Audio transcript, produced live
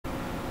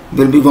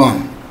will be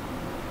gone,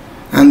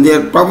 and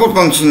their proper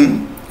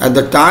function at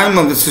the time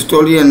of the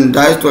systole and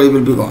diastole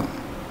will be gone.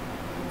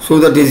 So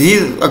the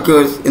disease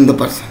occurs in the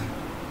person.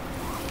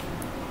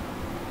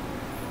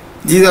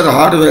 These are the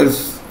heart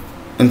valves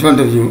in front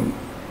of you,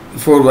 the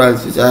 4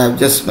 valves which I have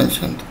just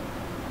mentioned.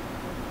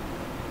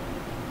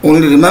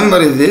 Only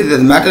remember is this,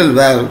 that metal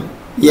valve,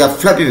 they are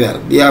flappy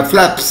valve, they are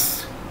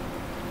flaps.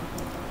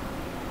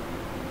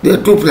 There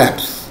are 2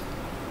 flaps.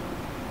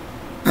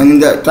 And in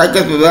the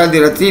tricuspid valve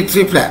there are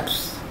three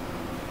flaps.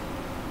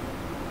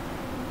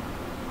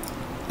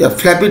 They are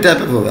flappy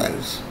type of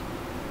valves.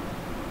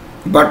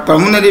 But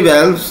pulmonary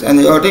valves and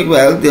aortic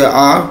valve, they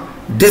are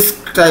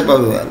disc type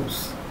of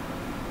valves.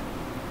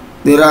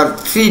 There are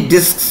 3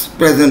 discs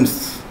present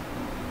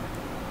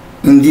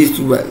in these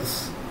 2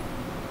 valves.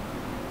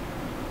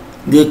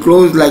 They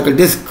close like a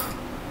disc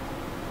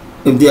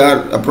if they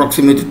are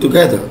approximated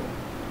together.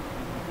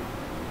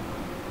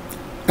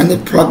 And the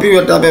floppy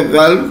type of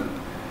valve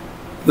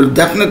will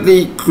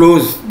definitely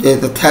close.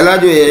 The थैला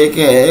जो एक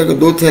है,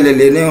 2 थैले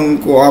लेने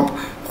उनको आप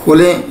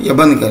खोलें या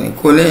बंद करें,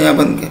 खोलें या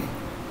बंद करें.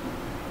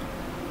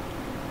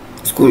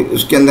 इसको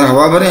उसके अंदर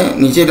हवा भरें,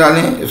 नीचे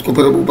डालें, इसको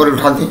फिर ऊपर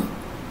उठा दें.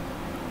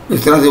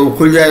 इस तरह से वो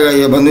खुल जाएगा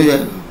या बंद हो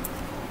जाएगा.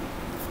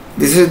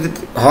 This is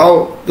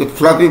how the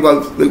floppy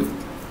valves will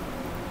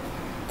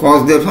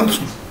cause their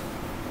function.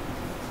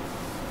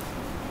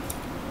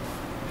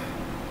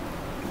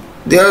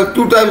 There are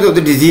 2 types of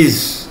the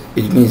disease.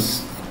 It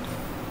means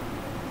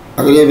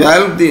अगर ये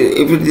valve,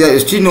 if it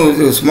is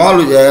stenosis, small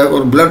हो जाए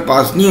और blood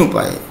pass नहीं हो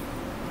पाए,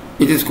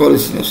 it is called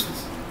stenosis.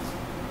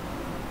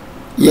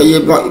 या ये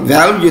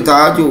valve जो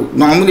था, जो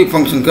normally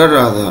function कर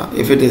रहा था,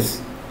 if it is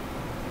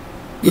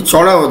ये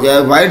चौड़ा हो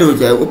जाए, wide हो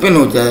जाए, open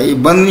हो जाए, ये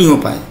बंद नहीं हो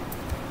पाए,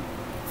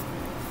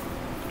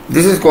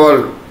 this is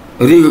called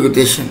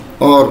regurgitation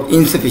or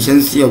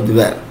insufficiency of the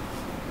valve.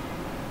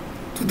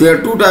 So there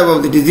are 2 types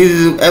of the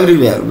diseases of every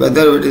valve,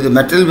 whether it is a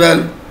metal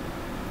valve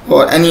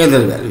or any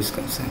other valve is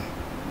concerned.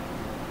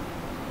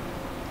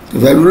 The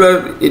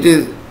valvular, it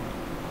is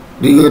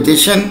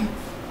regurgitation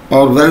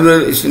or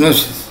valvular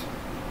stenosis.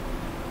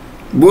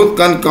 Both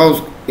can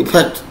cause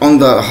effect on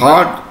the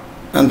heart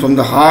and from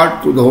the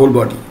heart to the whole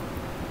body.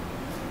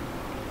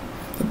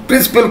 The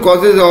principal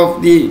causes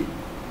of the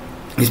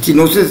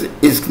stenosis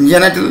is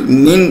congenital,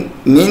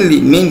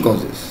 main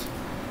causes.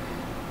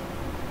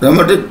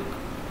 Rheumatic,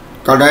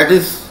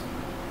 carditis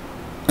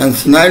and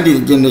senile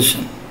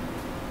degeneration.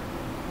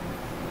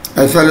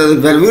 As far as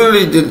the valvular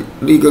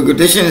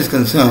regurgitation is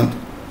concerned,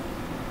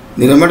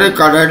 the rheumatic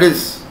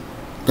carditis,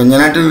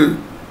 congenital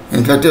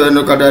infective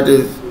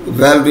endocarditis,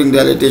 valve ring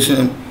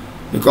dilatation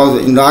because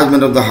of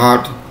enlargement of the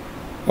heart,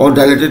 or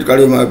dilated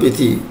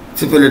cardiomyopathy,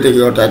 syphilitic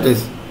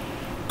aortitis,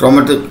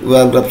 traumatic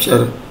valve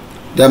rupture,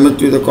 damage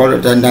to the chordae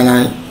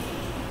tendineae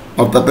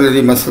or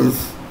papillary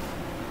muscles,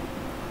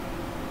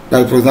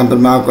 like for example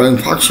myocardial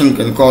infarction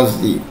can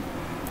cause the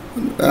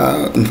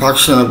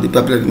infarction of the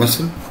papillary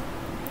muscle,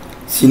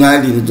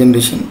 senile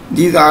degeneration.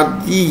 These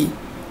are the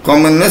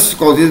commonest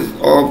causes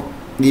of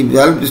the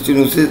valve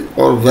stenosis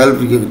or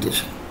valve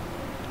regurgitation.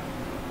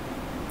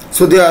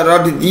 So these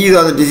are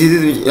the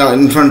diseases which are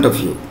in front of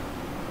you.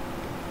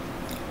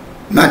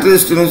 Mitral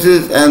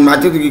stenosis and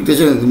mitral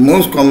regurgitation is the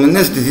most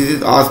commonest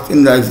diseases asked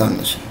in the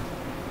examination.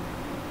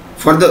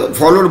 Further,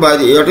 followed by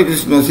the aortic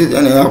stenosis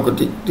and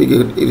aortic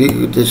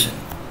regurgitation.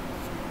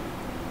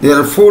 There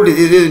are 4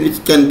 diseases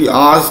which can be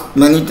asked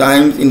many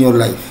times in your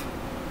life.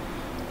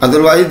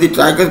 Otherwise, the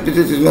tricuspid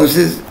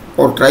stenosis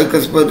or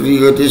tricuspid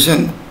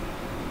regurgitation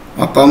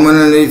or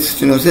pulmonary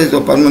stenosis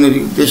or pulmonary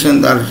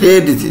regurgitation are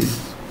rare diseases.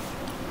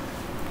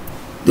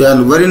 They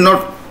are very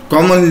not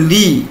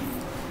commonly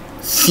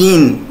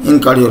seen in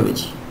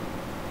cardiology.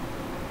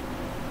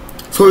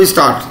 So we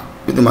start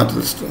with the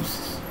mitral stenosis.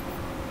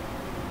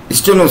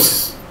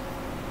 Stenosis.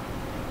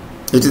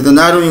 It is the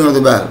narrowing of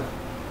the valve,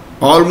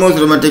 almost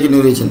rheumatic in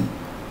origin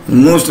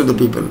in most of the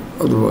people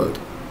of the world.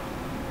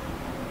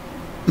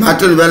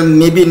 Mitral valve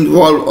may be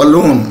involved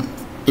alone.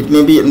 It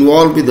may be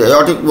involved with the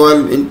aortic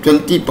valve in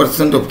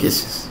 20% of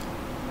cases.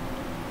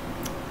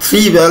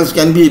 3 valves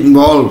can be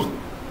involved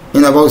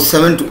in about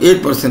 7 to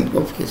 8%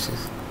 of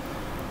cases.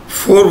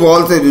 4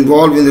 valves are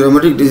involved in the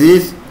rheumatic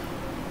disease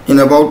in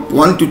about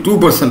 1 to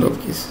 2% of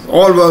cases.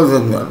 All valves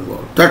are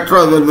involved.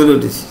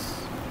 Tetravalvular disease.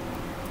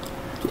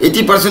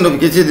 80% of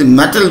cases the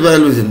metal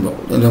valve is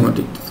involved in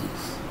rheumatic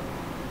disease.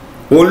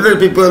 Older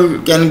people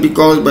can be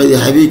caused by the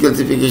heavy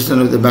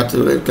calcification of the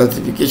metal valve.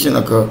 Calcification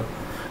occur.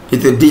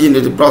 It's a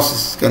degenerative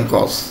process can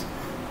cause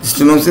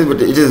stenosis,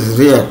 but it is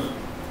rare.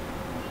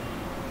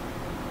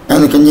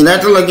 And the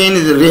congenital again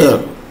is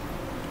rare.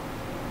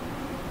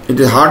 It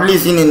is hardly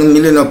seen in a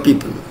million of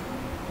people.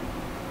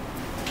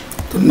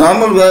 The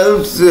normal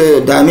valve's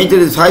diameter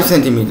is 5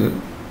 centimeter,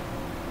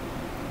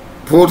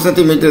 4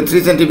 centimeter,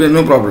 3 centimeter,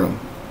 no problem.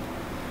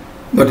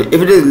 But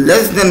if it is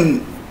less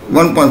than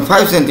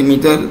 1.5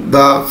 centimeter,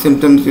 the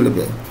symptoms will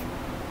appear.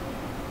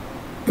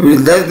 If it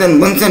is less than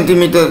 1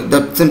 centimeter,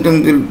 the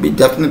symptoms will be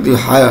definitely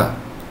higher.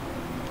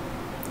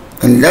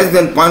 And less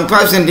than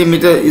 0.5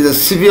 centimeter is a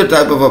severe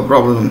type of a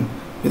problem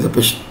with the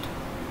patient.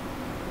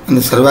 and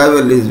the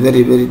survival is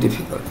very, very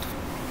difficult.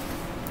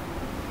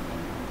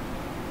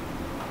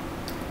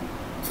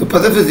 So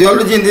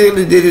pathophysiology,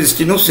 there is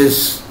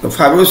stenosis, or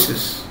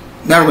fibrosis,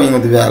 narrowing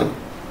of the valve.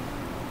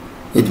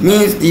 It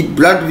means the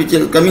blood which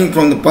is coming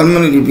from the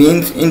pulmonary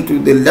veins into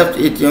the left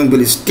atrium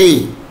will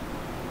stay,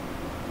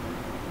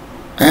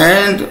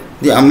 and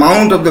the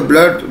amount of the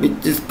blood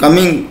which is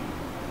coming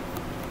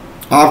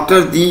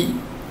after the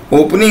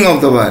opening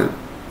of the valve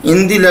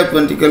in the left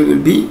ventricle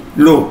will be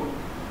low.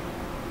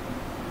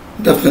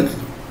 Definitely.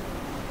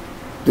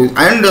 The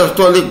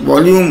end-diastolic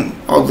volume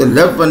of the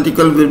left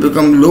ventricle will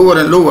become lower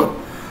and lower.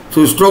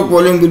 So stroke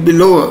volume will be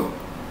lower.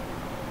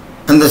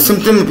 And the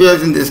symptom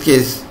appears in this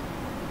case.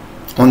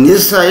 On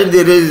this side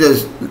there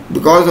is,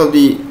 because of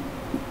the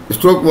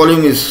stroke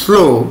volume is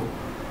slow,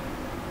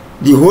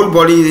 the whole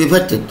body is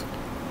affected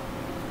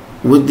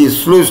with the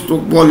slow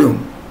stroke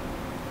volume.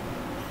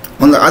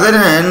 On the other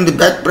hand, the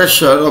back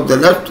pressure of the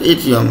left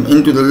atrium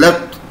into the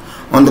left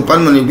on the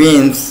pulmonary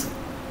veins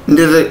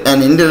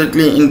and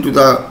indirectly into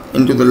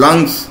the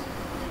lungs,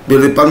 where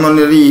the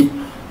pulmonary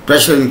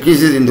pressure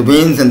increases in the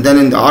veins and then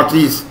in the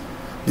arteries,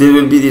 there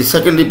will be the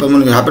secondary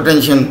pulmonary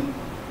hypertension,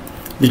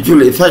 which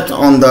will affect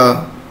on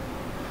the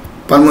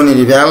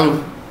pulmonary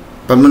valve.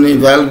 Pulmonary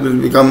valve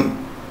will become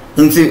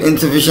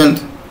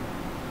insufficient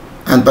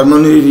and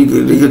pulmonary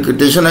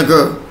regurgitation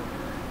occur.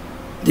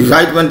 The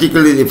right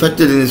ventricle is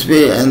affected in this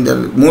way, and there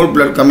is more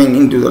blood coming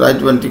into the right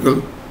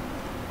ventricle,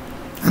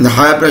 and the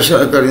higher pressure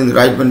occurs in the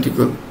right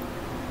ventricle,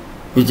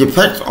 which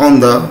affects on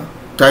the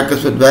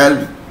tricuspid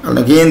valve, and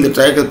again the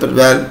tricuspid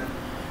valve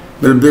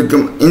will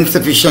become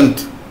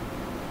insufficient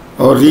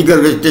or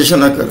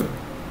regurgitation occur.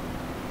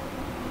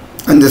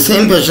 And the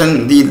same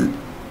fashion, the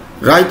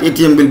right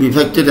atrium will be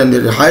affected and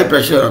there is high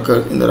pressure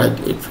occurs in the right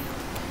atrium.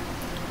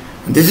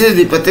 This is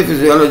the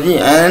pathophysiology,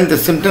 and the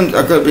symptoms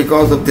occur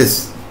because of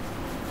this.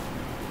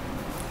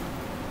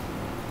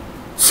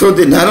 So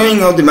the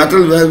narrowing of the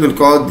mitral valve will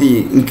cause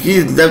the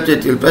increased left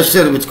atrial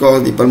pressure, which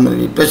causes the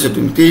pulmonary pressure to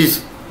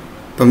increase,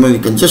 pulmonary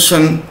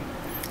congestion.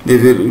 They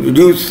will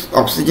reduce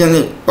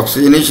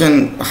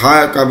oxygenation,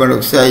 higher carbon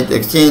dioxide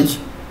exchange,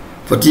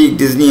 fatigue,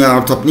 dyspnea,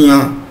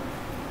 orthopnea.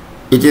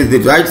 It is the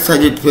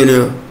right-sided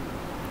failure.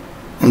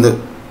 On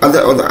the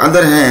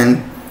other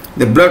hand,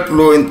 the blood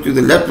flow into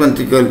the left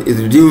ventricle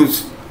is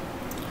reduced.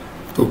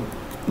 So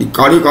the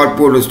cardiac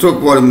output or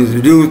stroke volume is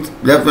reduced,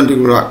 left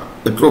ventricular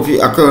atrophy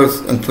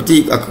occurs and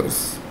fatigue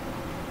occurs.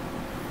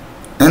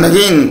 And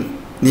again,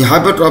 the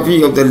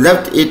hypertrophy of the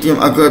left atrium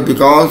occurs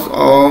because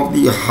of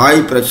the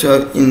high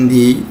pressure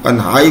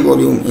and high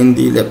volume in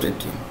the left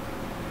atrium.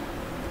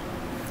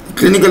 The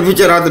clinical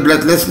features are the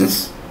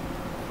breathlessness.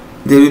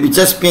 There will be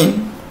chest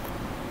pain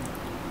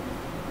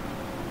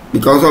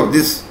because of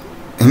this,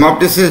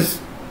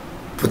 hemoptysis,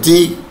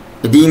 fatigue,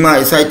 edema,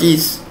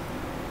 ascites,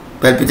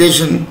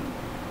 palpitation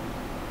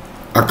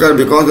occur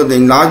because of the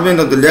enlargement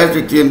of the left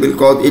atrium will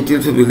cause atrial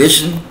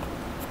fibrillation,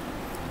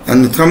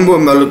 and the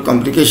thromboembolic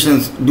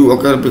complications do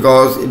occur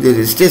because if there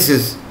is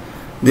stasis,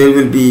 there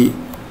will be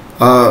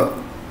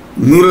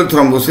mural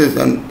thrombosis,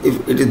 and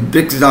if it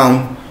breaks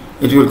down,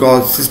 it will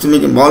cause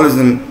systemic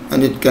embolism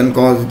and it can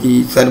cause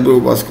the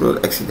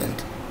cerebrovascular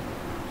accident.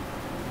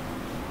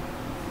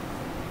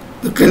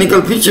 The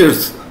clinical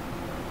features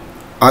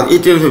are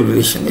atrial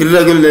fibrillation,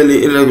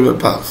 irregular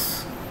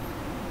pulse,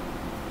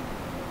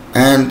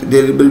 and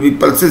there will be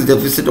pulses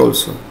deficit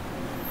also.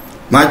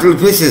 Mitral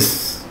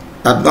phases,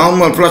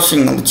 abnormal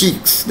flushing on the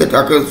cheeks that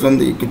occurs from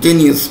the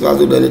cutaneous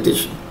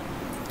vasodilatation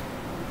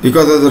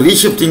because of the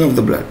reshifting of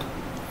the blood.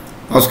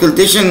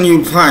 Auscultation, you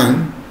will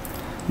find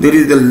there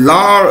is a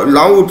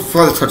loud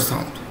first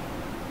sound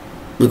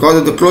because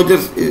of the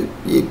closures.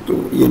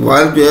 ये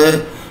valve जो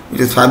है,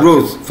 it is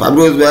fibrous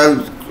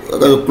valve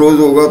अगर close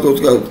होगा तो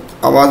उसका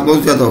आवाज़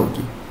बहुत ज़्यादा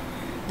होगी.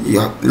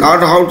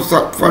 Loud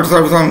first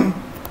sound,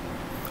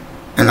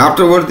 and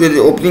afterwards there is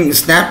opening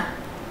snap.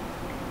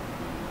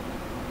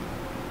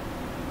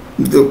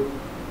 The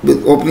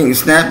opening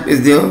snap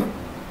is there,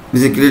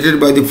 which is created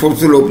by the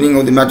forceful opening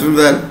of the mitral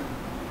valve.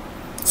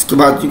 इसके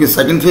बाद चूँकि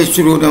second phase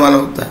शुरू होने वाला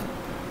होता है.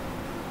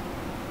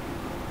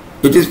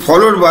 It is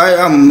followed by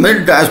a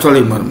mid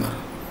diastolic murmur.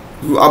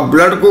 अब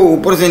blood को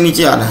ऊपर से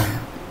नीचे आना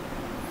है.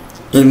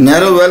 एक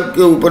नैरो वेल्व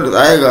के ऊपर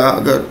आएगा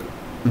अगर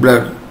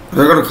ब्लड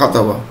रगड़ खाता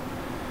हुआ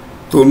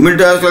तो मिड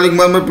डायस्टोलिक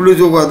मर्मर प्रोड्यूस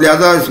होगा.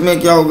 ज़्यादा इसमें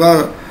क्या होगा,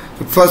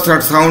 फर्स्ट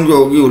थर्ड साउंड जो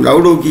होगी वो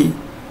लाउड होगी.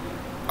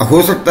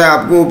 हो सकता है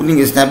आपको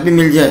ओपनिंग स्नैप भी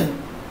मिल जाए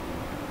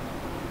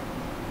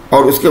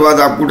और उसके बाद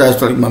आपको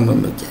डायस्टोलिक मर्मर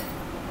मिल जाए.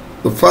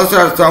 तो फर्स्ट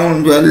थर्ड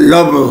साउंड जो है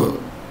लब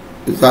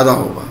ज़्यादा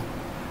होगा,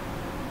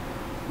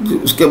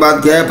 उसके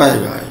बाद गैप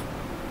आएगा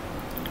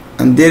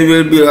and there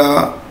will be a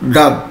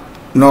dub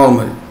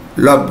normal.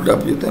 लब जो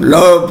होता है,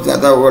 लब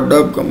ज़्यादा होगा,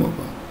 डब कम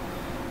होगा.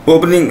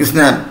 ओपनिंग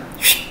स्नैप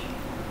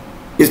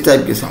इस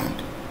टाइप के sound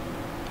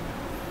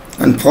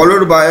and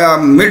followed by a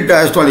mid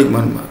diastolic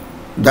murmur.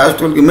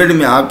 Diastole के मिड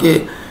में आके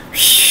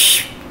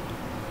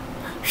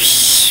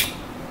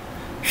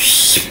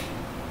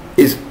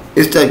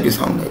इस टाइप की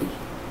साउंड आएगी.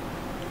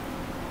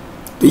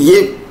 तो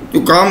ये जो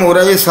काम हो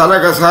रहा है ये सारा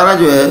का सारा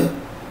जो है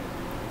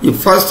ये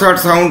फर्स्ट हार्ट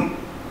साउंड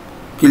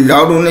कि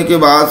लाउड होने के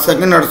बाद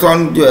सेकंड हार्ट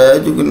साउंड जो है,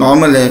 जो कि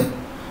नॉर्मल है,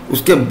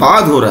 उसके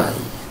बाद हो रहा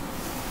है।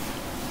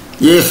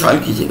 ये ख्याल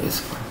कीजिएगा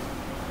इसका।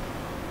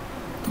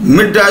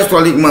 Mid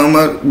diastolic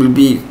murmur will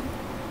be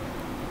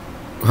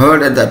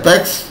heard at the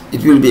apex.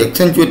 It will be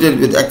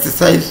accentuated with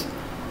exercise.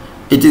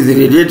 It is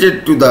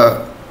radiated to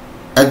the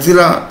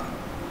axilla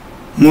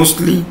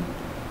mostly.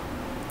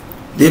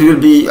 There will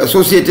be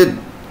associated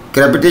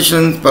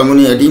crepitations,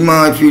 pulmonary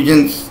edema,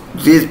 effusions,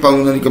 raised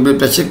pulmonary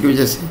pressure की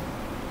वजह से.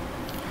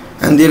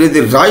 And there is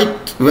the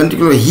right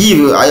ventricular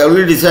heave. I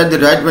already said the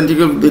right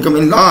ventricle will become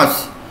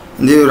enlarged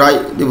and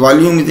the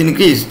volume is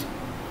increased.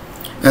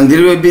 And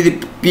there will be the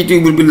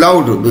P2 will be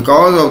louder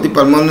because of the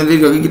pulmonary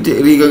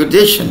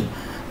regurgitation.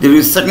 There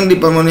is secondary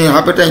pulmonary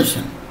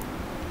hypertension.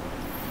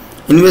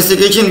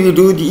 Investigation, we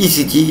do the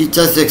ECG,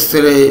 chest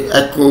X-ray,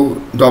 echo,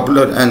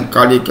 Doppler and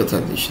cardiac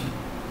catheterization.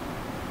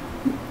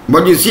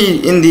 What you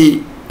see in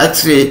the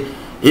X-ray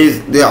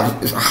is the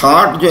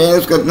heart जो है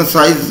उसका इतना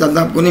size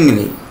ज़्यादा आपको नहीं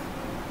मिलेगा.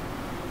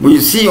 What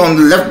you see on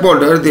the left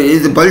border, there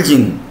is a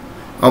bulging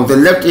of the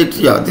left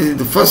atria. This is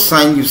the first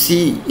sign you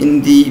see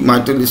in the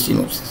mitral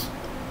stenosis.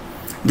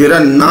 There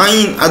are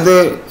 9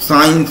 other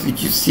signs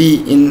which you see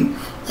in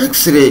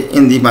X-ray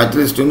in the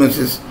mitral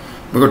stenosis.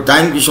 because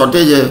time की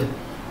shortage है,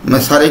 मैं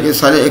सारे के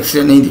सारे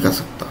x ray नहीं दिखा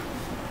सकता.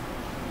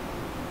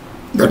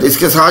 But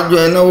इसके साथ जो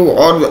है ना वो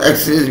और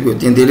एक्सरेज भी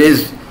होती हैं. There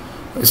is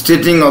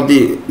straightening of the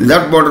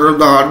left border of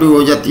the heart भी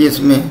हो जाती है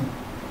इसमें.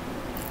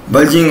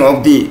 Bulging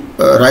of the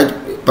right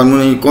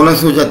pulmonary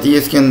conus हो जाती है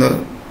इसके अंदर.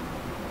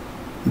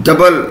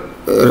 डबल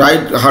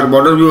राइट हार्ट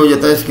बॉर्डर भी हो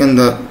जाता है इसके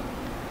अंदर.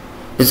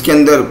 इसके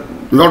अंदर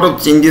lot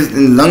of changes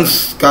in lungs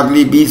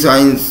कार्ली B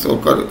science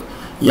और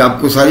ये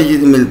आपको सारी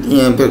चीज़ें मिलती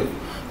हैं. फिर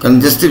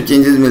कंजस्टिव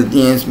चेंजेस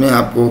मिलती हैं इसमें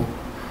आपको.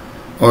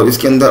 और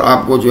इसके अंदर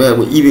आपको जो है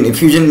वो इवन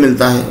इफ्यूजन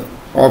मिलता है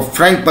और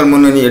फ्रैंक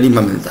पल्मोनरी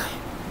एडिमा मिलता है.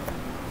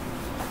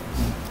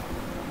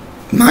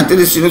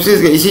 mitral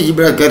stenosis का इसी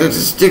बड़ा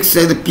कैरेक्टरिस्टिक्स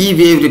है. The P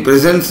wave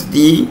represents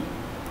the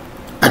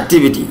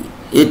activity,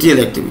 atrial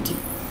activity.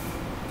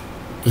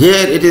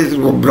 Here it is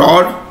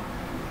broad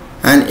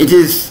and it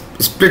is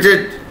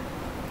splitted.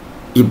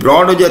 ये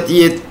ब्रॉड हो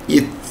जाती है.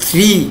 ये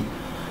 3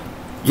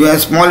 जो है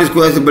स्मॉल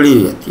स्क्वायर से बड़ी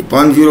हो जाती है.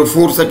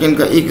 0.04 सेकेंड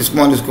का एक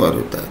स्मॉल स्क्वायर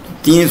होता है.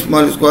 3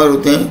 स्मॉल स्क्वायर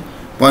होते हैं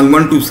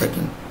 0.12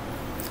 second.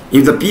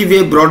 If the P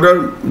wave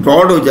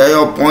broad हो जाए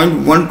और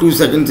 0.12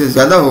 सेकेंड से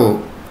ज़्यादा हो,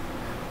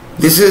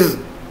 this is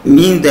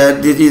mean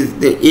that this is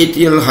the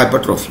atrial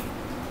hypertrophy,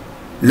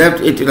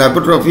 left atrial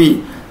hypertrophy.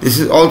 This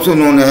is also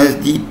known as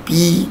the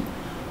P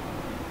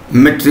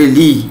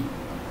मेट्रेली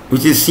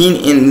which is seen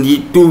in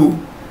lead 2,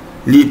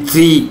 lead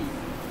 3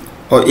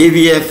 और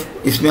AVF.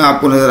 इसमें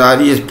आपको नज़र आ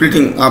रही है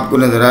स्प्लिटिंग, आपको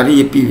नज़र आ रही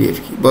है पी वेव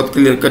की. बहुत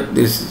क्लियर कट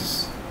दिस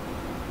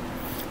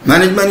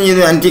मैनेजमेंट. ये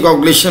जो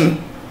एंटीकोगुलेशन,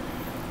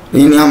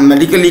 यानी हम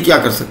मेडिकली क्या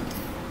कर सकते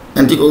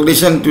हैं.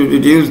 Anticoagulation to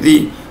reduce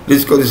the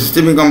risk of the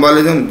systemic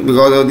embolism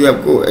because of the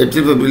आपको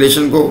एट्रियल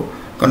फिब्रिलेशन को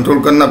कंट्रोल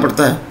करना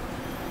पड़ता है.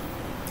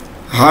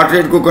 हार्ट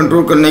रेट को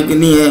कंट्रोल करने के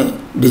लिए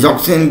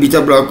डिजॉक्सिन, बीटा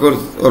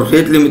ब्लॉकर्स और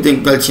rate limiting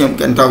calcium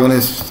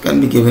antagonist can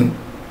be given.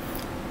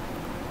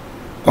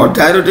 और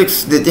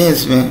डायरेटिक्स देते हैं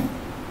इसमें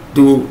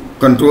to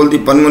control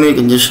the pulmonary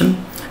congestion.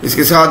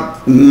 इसके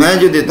साथ मैं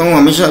जो देता हूँ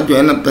हमेशा जो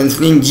है ना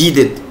पेंसिलिन जी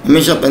देते,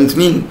 हमेशा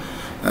पेंसिलिन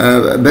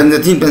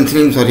बेंजाथीन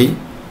पेंसिलिन सॉरी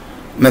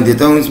मैं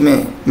देता हूँ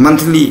इसमें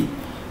मंथली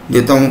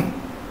देता हूँ.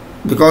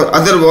 Because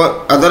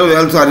other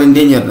wells are in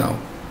danger now,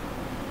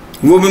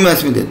 वो भी मैं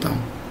इसमें देता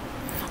हूँ.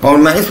 और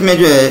मैं इसमें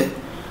जो है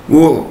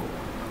वो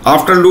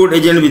आफ्टर लोड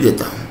एजेंट भी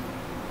देता हूँ.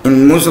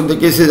 In most of the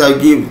cases I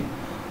give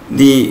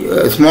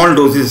the small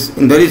doses,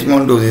 in very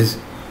small doses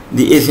the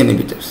S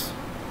inhibitors.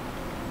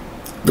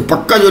 तो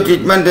पक्का जो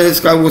ट्रीटमेंट है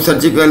इसका वो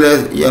सर्जिकल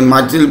है या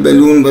माइट्रल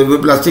बैलून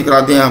प्लास्टिक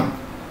कराते हैं आप.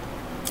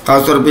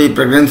 खासतौर पे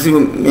प्रेगनेंसी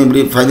में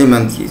बड़ी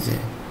फ़ायदेमंद चीज़ है.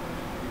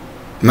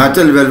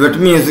 माइट्रल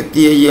वेल्वेटमी हो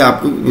सकती है, ये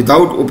आपको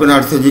विदाउट ओपन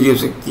हार्ट सर्जरी हो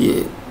सकती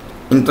है.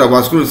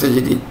 इंट्रावास्कुलर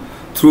सर्जरी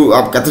थ्रू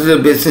आप कैथेटर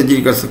बेस्ड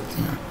सर्जरी कर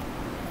सकते हैं.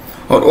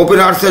 और ओपन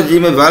हार्ट सर्जरी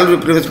में वाल्व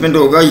रिप्लेसमेंट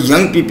होगा.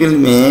 यंग पीपल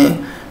में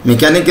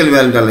मैकेनिकल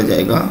वाल्व डाला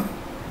जाएगा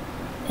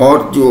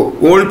और जो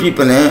ओल्ड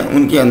पीपल हैं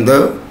उनके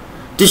अंदर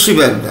टिश्यू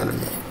वाल्व डाला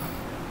जाएगा.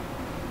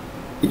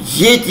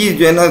 ये चीज़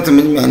जो है ना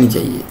समझ में आनी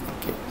चाहिए.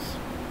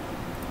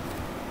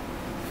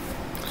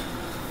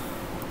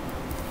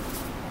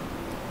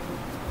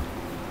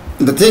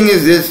 The thing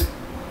is this,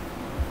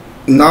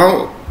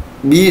 now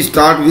we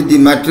start with the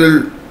mitral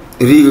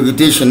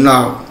regurgitation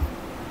now.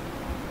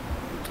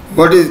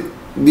 What is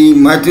the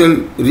mitral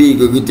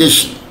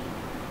regurgitation?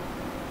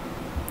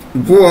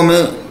 वो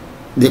हमें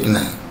देखना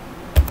है.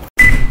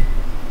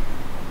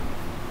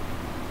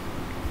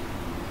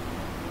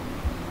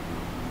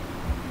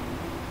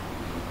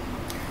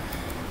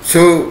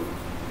 So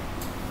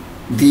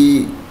we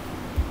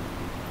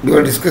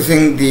are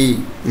discussing the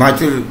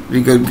mitral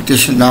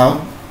regurgitation now.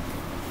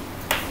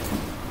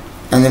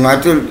 And the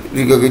mitral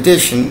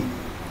regurgitation,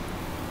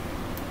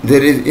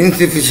 there is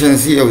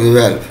insufficiency of the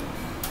valve.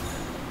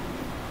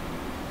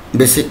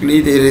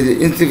 Basically, there is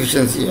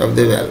insufficiency of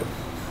the valve.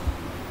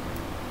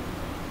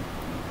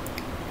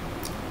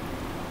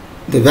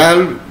 the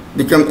valve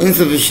become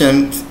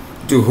insufficient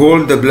to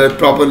hold the blood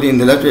properly in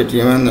the left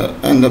atrium,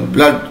 and the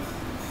blood,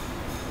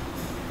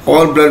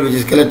 all blood which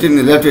is collected in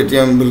the left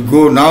atrium will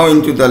go now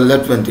into the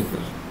left ventricle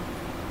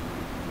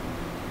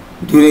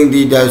during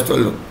the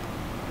diastole,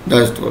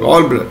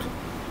 all blood.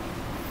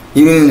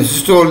 Even in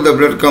systole, the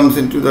blood comes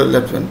into the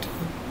left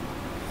ventricle.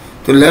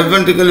 The left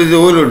ventricle is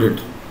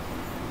overloaded.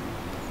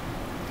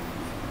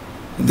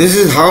 This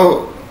is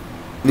how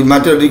the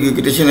matter of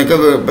regurgitation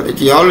occurs, but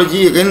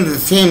etiology, again the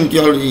same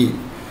etiology.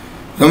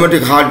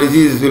 Rheumatic heart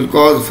disease will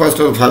cause first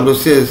of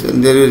fibrosis,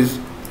 and there is,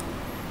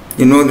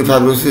 the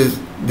fibrosis,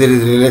 there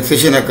is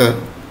relaxation occur,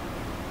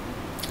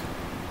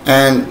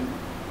 and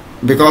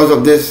because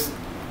of this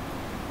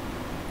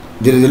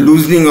there is a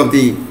loosening of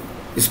the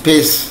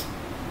space.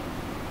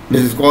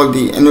 This is called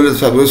the annulus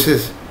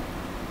fibrosis,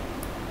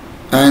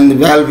 and the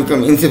valve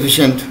becomes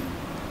insufficient,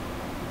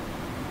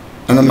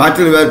 and the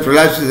mitral valve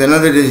prolapse is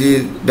another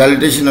disease,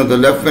 dilatation of the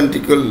left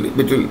ventricle,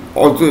 which will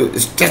also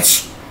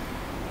stretch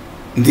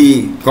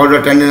the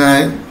chorda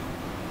tendineae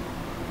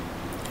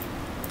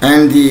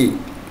and the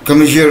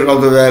commissure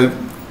of the valve,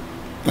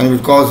 and will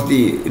cause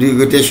the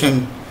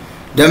regurgitation.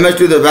 Damage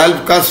to the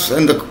valve cusp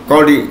and the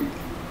chorda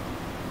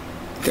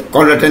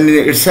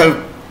tendineae itself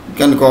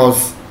can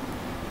cause,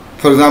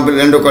 for example,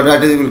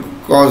 endocarditis will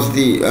cause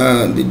the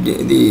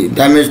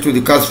damage to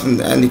the cusp and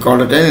the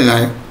chorda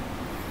tendineae.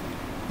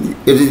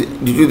 It is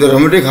due to the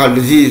rheumatic heart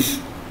disease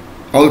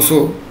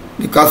also,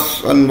 the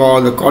cusps are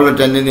involved, the chorda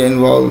tendineae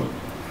involved,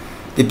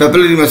 the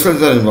papillary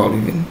muscles are involved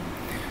even.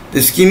 The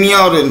ischemia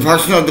or the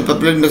infarction of the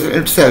papillary muscle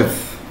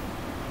itself,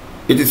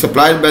 it is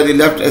supplied by the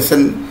left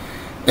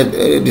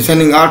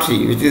descending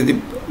artery, which is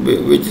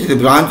the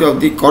branch of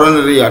the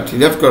coronary artery,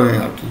 left coronary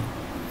artery.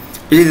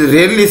 It is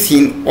rarely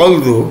seen,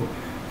 although,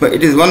 but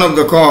it is one of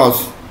the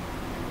cause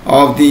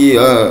of the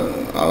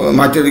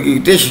mitral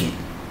regurgitation.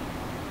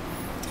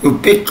 You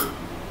pick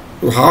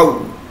how,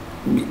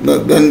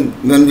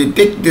 when we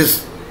pick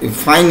this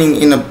finding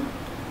in a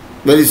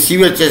very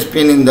severe chest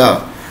pain in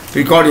the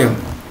precordium,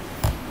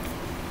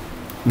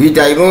 we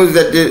diagnose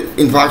that the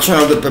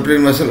infarction of the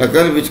papillary muscle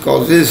occurs, which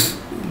causes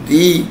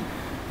the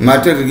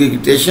mitral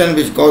regurgitation,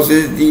 which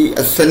causes the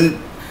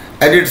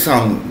added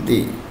sound,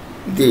 the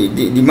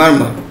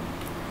murmur.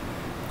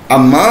 A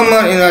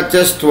murmur in a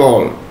chest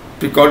wall,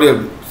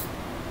 precordial,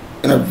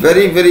 in a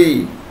very,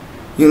 very,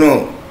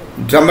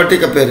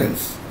 dramatic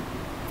appearance,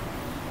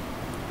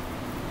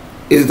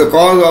 is the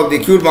cause of the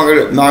acute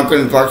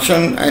myocardial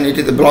infarction, and it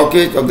is the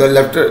blockage of the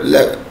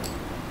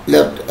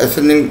left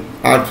ascending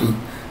artery.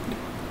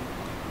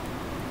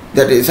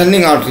 That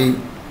ascending artery,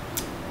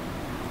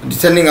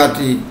 descending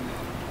artery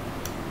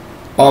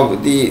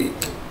of the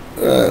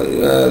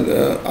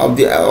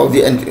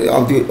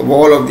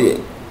wall of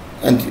the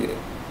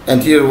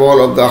anterior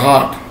wall of the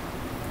heart.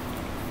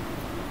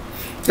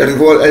 That is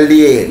called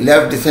LDA,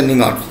 left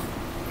descending artery.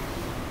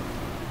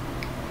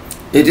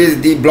 It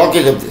is the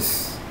blockage of this.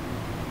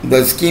 The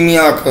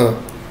ischemia occur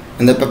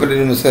and the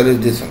papillary muscle is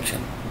dysfunction.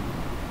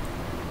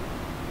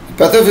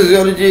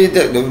 Pathophysiology is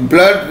that the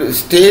blood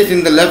stays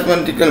in the left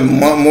ventricle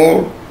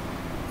more,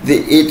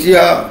 the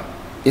atria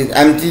is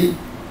empty,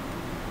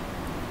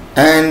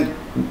 and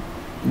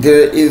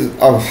there is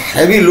a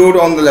heavy load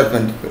on the left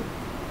ventricle.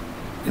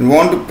 You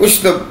want to push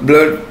the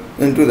blood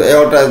into the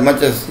aorta as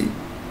much as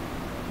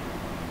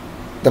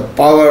the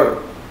power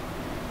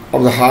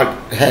of the heart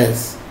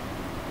has,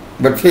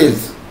 but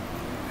fails.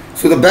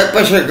 So the back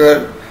pressure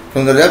occurs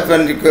from the left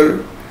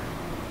ventricle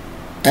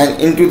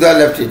and into the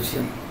left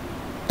atrium,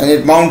 and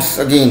it mounts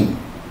again.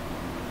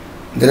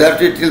 The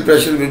left atrial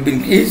pressure will be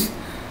increased.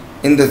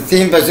 In the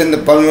same fashion, the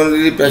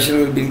pulmonary pressure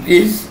will be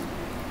increased.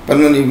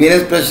 Pulmonary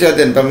venous pressure,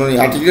 then pulmonary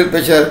arterial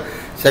pressure,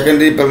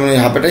 secondary pulmonary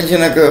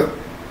hypertension occur,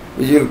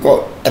 which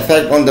will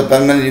affect on the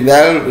pulmonary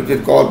valve, which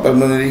will cause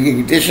pulmonary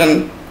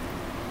regurgitation,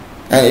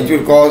 and it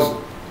will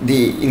cause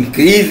the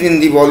increase in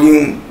the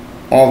volume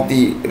of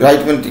the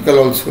right ventricle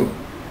also,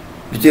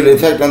 which will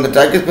affect on the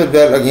tricuspid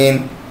valve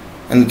again,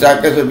 and the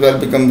tricuspid valve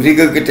become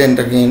regurgitant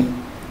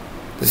again.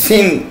 The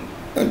same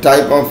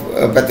type of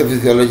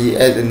pathophysiology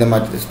as in the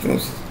mitral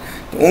stenosis.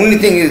 The only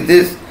thing is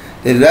this: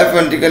 the left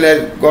ventricle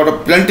has got a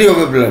plenty of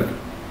the blood.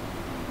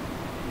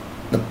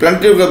 The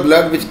plenty of the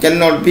blood which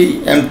cannot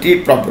be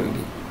emptied properly.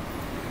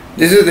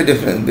 This is the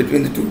difference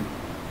between the two.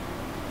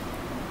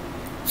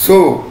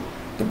 So,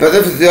 the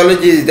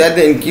pathophysiology is that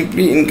the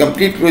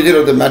incomplete closure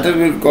of the matter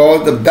will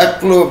cause the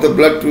backflow of the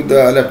blood to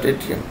the left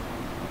atrium.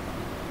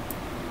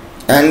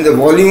 And the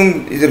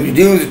volume is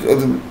reduced, or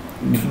the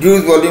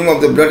reduced volume of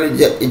the blood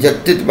is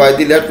ejected by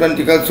the left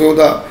ventricle, so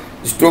the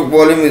stroke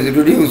volume is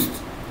reduced,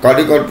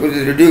 cardiac output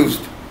is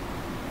reduced.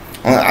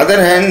 On the other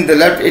hand, the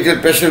left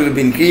atrial pressure will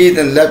be increased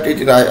and left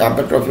atrial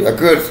hypertrophy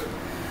occurs.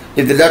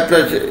 If the left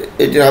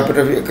atrial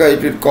hypertrophy occurs,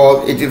 it will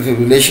cause atrial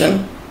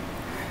fibrillation.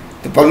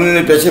 The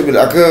pulmonary pressure will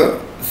occur,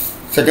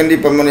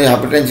 secondary pulmonary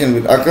hypertension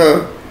will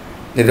occur,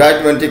 the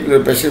right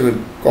ventricular pressure will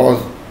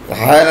cause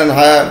higher and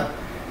higher.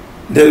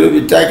 There will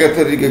be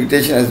tricuspid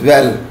regurgitation as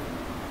well.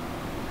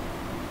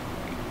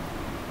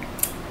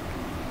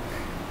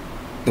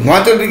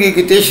 mitral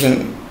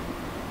regurgitation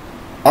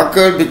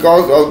occurs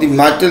because of the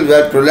mitral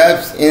valve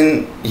prolapse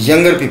in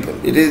younger people.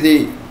 It is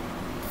the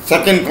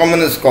second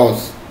commonest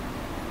cause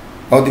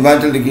of the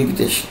mitral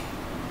regurgitation,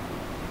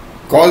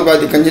 caused by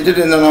the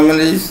congenital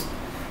anomalies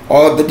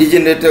or the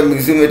degenerative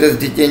myxomatous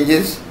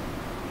changes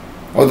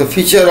or the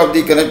feature of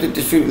the connective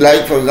tissue,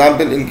 like for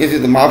example in case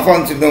of the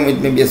Marfan syndrome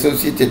it may be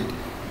associated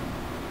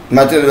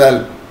mitral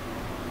valve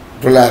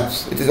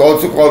prolapse. It is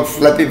also called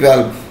flappy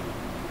valve.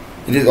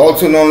 It is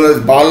also known as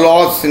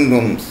Barlow's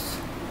syndromes.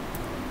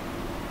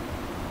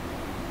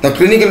 Now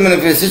clinical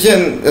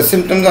manifestation, the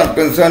symptoms are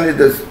concerned with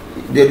this.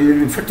 There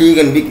will be fatigue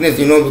and weakness,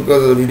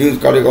 because of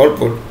reduced cardiac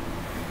output.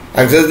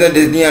 Exertional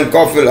dyspnea and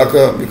cough will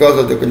occur because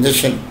of the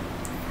congestion.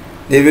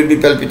 There will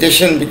be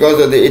palpitation because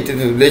of the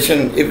atrial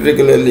fibrillation,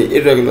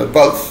 irregular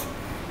pulse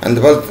and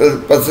the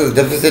pulse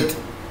deficit.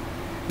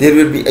 There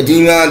will be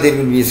edema, there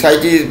will be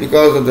ascites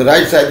because of the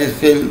right side is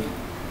filled.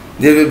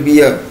 There will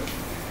be a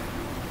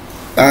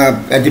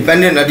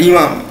dependent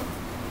edema.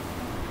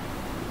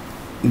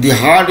 The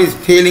heart is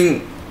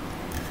failing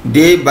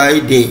day by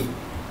day.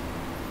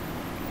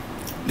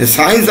 The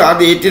signs are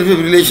the atrial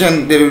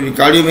fibrillation, there will be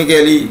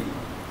cardiomegaly.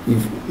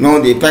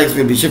 The apex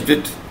will be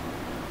shifted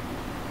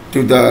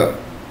to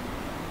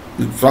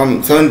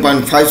from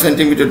 7.5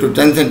 centimeter to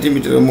 10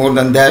 centimeter or more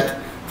than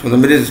that from the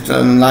middle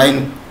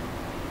line.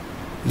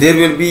 There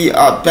will be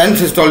a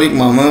pansystolic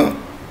murmur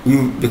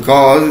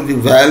because the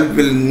valve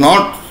will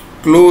not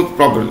close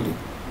properly.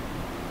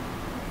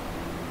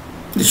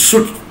 It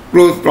should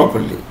close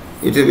properly.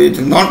 If it is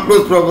not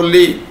closed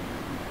properly,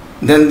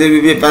 then there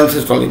will be a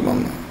pansystolic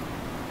murmur.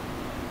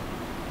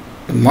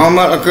 The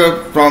murmur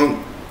occurs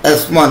from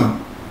S1.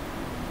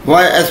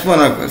 Why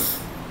S1 occurs?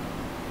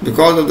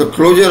 Because of the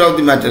closure of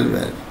the mitral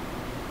valve.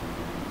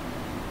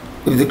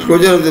 If the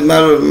closure of the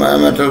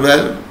mitral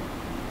valve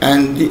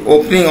and the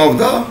opening of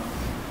the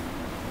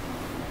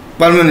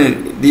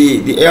pulmonary,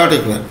 the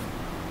aortic valve,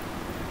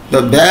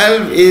 the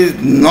valve is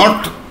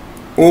not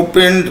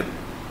opened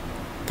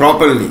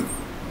properly.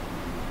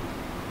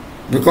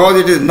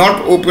 Because it is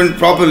not opened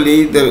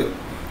properly, there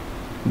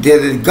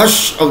is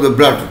gush of the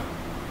blood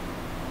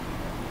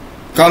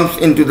comes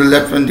into the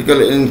left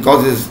ventricle and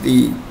causes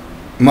the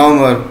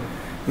murmur,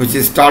 which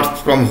starts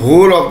from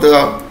whole of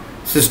the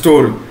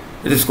systole.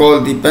 It is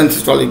called the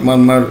pansystolic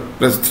murmur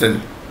plus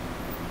thrill.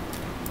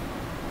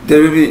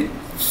 There will be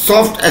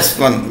soft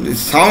S1. The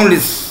sound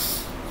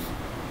is,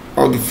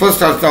 or the first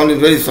sound is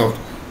very soft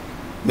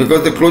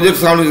because the closure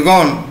sound is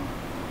gone,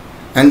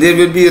 and there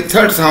will be a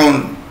third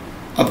sound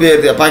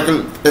appear, the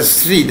apical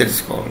S3 that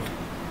is called.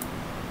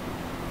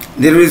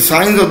 There will be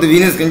signs of the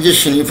venous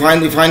congestion. You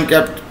find the fine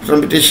capped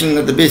trumpetation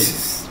at the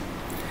basis.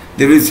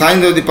 There will be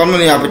signs of the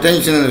pulmonary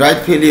hypertension and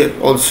right failure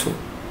also.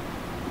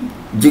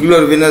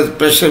 Jugular venous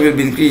pressure will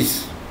be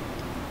increased.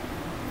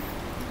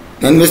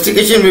 The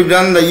investigation will be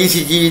done, the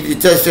ECG, the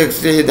chest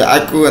X-ray, the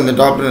echo and the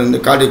Doppler and the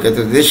cardiac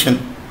catheterization.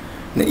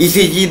 The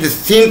ECG, the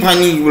same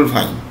finding you will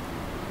find.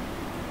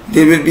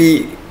 There will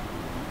be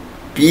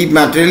P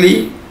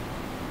matrally,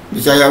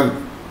 which I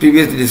have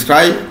previously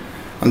described.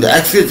 On the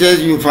X-ray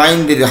chest you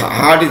find the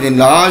heart is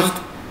enlarged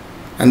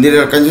and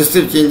there are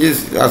congestive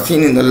changes are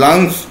seen in the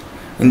lungs.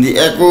 In the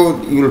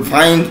echo you will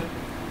find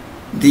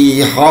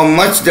how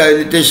much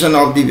dilatation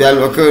of the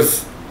valve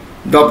occurs.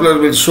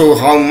 Doppler will show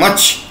how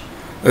much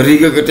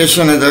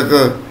regurgitation has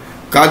occurred.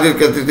 Cardiac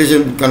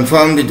catheterization will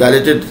confirm the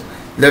dilated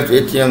left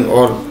atrium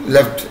or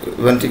left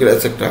ventricle,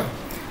 etc.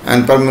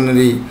 And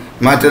pulmonary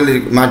mitral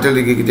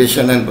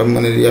regurgitation and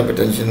pulmonary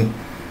hypertension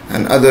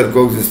and other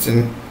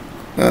coexisting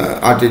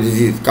artery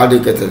disease,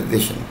 cardiac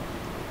catheterization.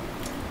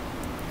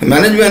 The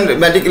management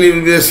medically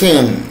will be the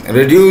same.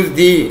 Reduce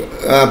the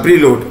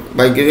preload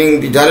by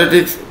giving the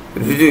diuretics,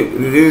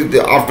 reduce the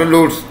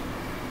afterloads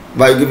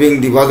by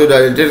giving the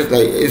vasodilators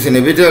like ACE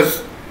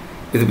inhibitors.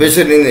 If the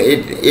patient in the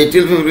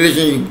atrial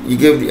fibrillation, you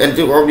give the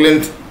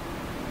anticoagulant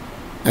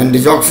and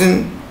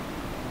digoxin.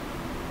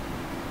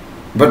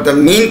 But the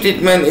main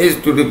treatment is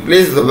to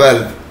replace the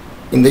valve.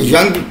 In the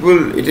young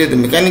people, it is the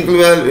mechanical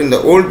valve. In the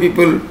old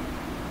people,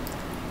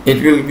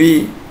 it will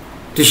be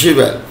tissue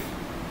valve.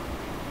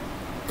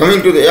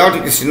 Coming to the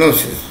aortic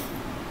stenosis,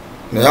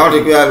 the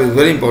aortic valve is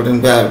very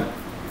important valve.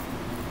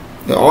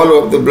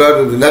 All of the blood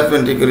of the left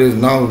ventricle is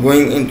now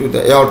going into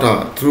the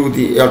aorta through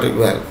the aortic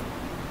valve.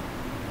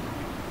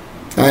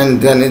 And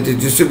then it is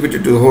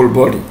distributed to the whole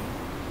body.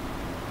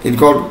 It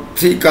got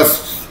three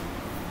cusps.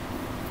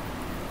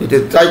 It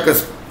is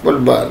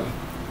tricuspid valve.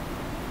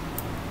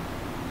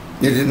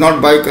 It is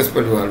not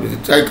bicuspid valve, it is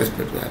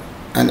tricuspid valve.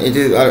 And it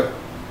is a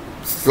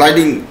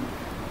sliding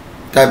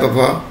type of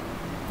a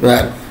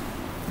valve.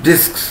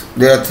 Discs,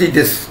 there are three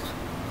discs.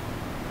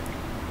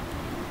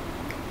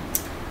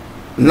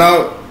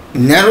 Now,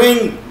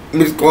 narrowing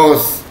will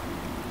cause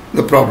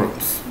the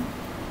problems.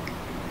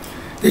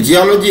 The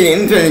etiology in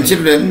infants and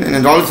children and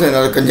adults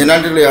and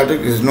congenital aortic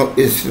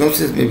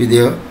stenosis may be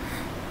there,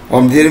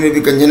 or there may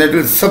be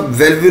congenital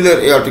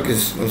subvalvular aortic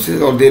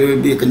stenosis, or there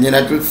will be a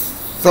congenital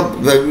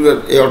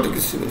subvalvular aortic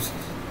stenosis.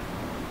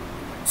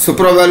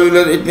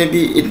 Supravalvular, it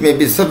may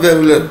be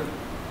subvalvular.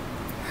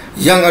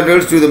 Young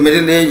adults to the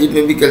middle age, it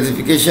may be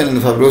calcification and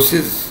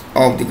fibrosis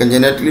of the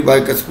congenitally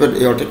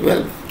bicuspid aortic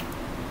valve,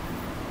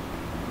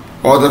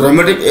 or the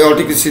rheumatic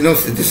aortic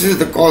stenosis. This is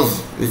the cause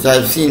which I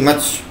have seen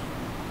much.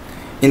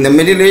 In the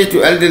middle age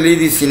to elderly,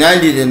 the senile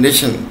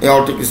degeneration,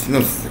 aortic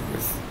stenosis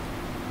occurs.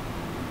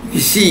 We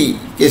see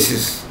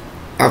cases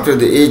after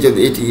the age of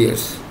 80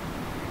 years.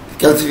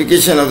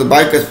 Calcification of the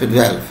bicuspid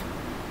valve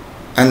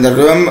and the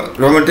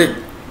rheumatic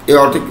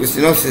aortic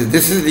stenosis.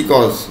 This is the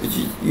cause which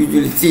you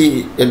usually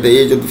see at the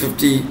age of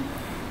 50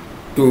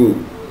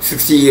 to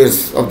 60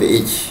 years of the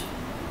age.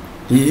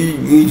 You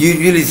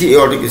usually see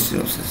aortic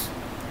stenosis.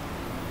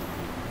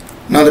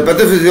 Now the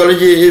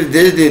pathophysiology is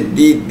this: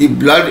 the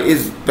blood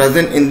is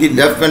present in the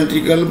left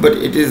ventricle, but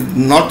it is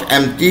not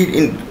emptied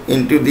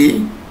into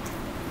the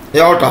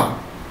aorta.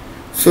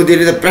 So there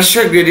is a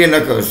pressure gradient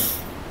occurs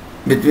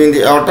between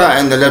the aorta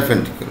and the left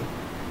ventricle.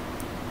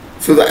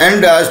 So the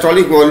end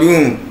diastolic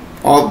volume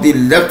of the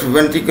left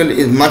ventricle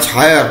is much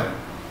higher,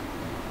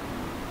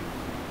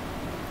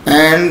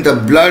 and the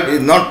blood is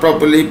not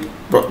properly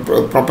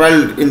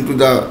propelled into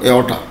the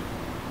aorta.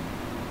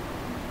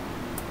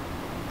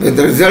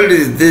 The result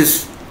is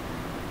this: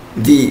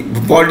 the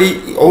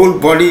whole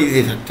body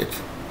is affected.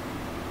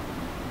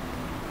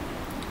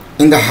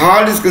 In the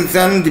heart is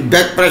concerned, the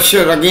back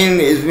pressure again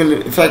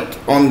will affect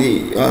on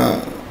the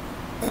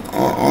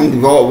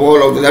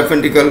wall of the left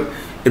ventricle.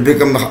 It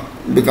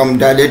become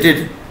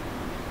dilated,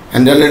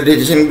 and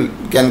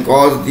dilatation can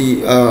cause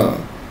the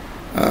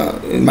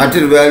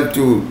mitral valve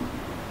to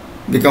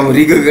become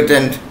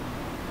regurgitant.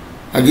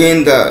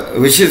 Again, the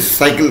vicious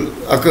cycle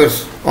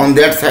occurs on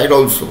that side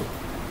also.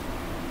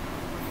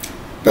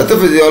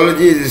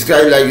 Pathophysiology is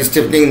described like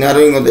stiffening,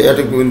 narrowing of the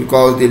aortic will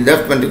cause the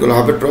left ventricular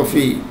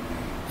hypertrophy,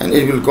 and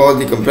it will cause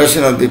the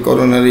compression of the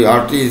coronary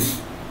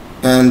arteries,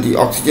 and the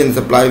oxygen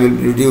supply will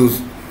be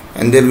reduced,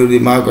 and there will be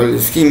myocardial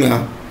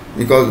ischemia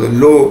because of the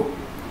low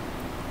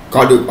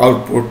cardiac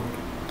output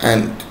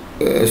and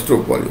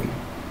stroke volume.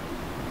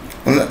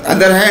 On the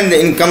other hand,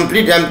 the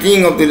incomplete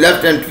emptying of the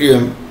left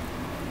atrium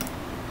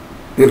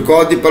will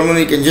cause the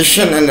pulmonary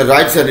congestion and the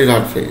right-sided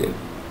heart failure.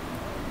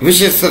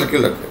 Vicious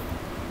circle occurs.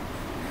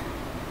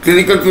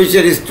 Clinical feature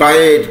is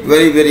triad,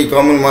 very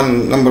common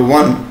one. Number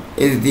one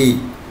is the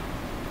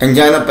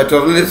angina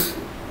pectoralis,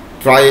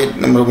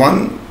 triad number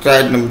one.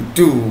 Triad number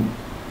two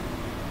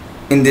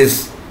in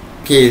this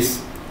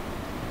case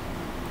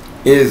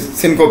is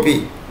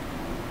syncope,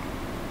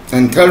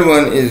 and third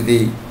one is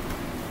the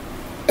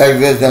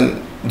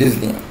exhaustion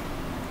dyspnea.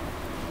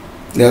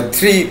 There are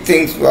three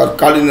things which are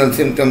cardinal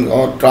symptoms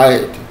or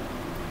triad.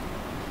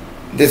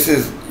 This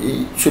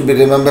should be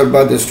remembered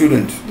by the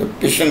student. The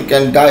patient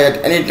can die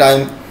at any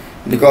time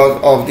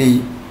because of the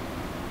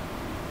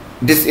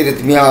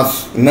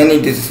dysarrhythmias, many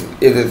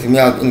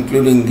dysarrhythmias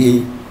including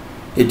the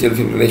atrial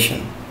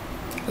fibrillation.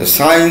 The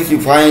signs you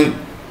find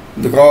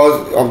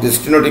because of the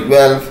stenotic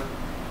valve,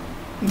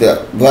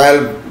 the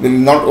valve will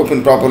not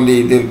open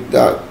properly,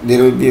 there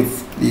will be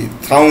the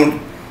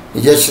sound,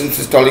 ejection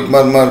systolic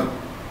murmur.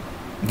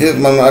 This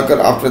murmur occurs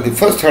after the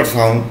first heart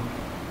sound,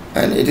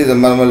 and it is a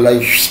murmur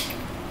like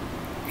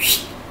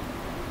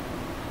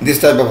this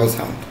type of a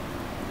sound.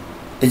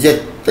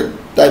 Ejected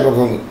type of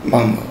a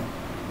murmur.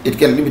 It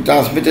can be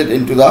transmitted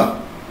into the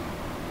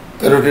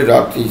carotid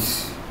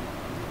arteries.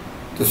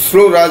 The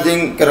slow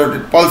rising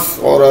carotid pulse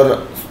or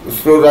a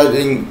slow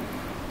rising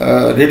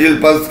radial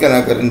pulse can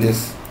occur in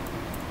this.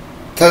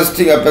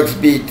 Thirsty apex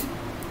beat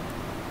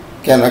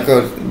can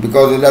occur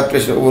because of left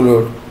pressure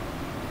overload.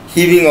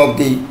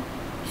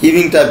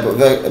 Heaving type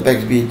of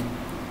apex beat,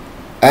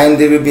 and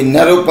there will be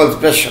narrow pulse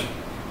pressure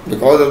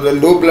because of the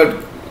low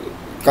blood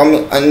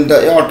coming in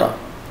the aorta.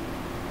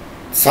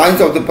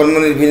 Signs of the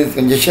pulmonary venous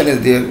congestion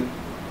is there,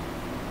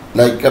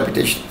 like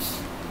crepitations.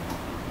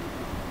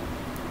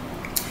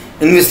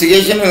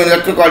 Investigation of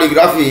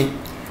electrocardiography,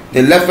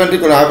 the left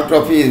ventricular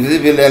hypertrophy is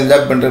visible and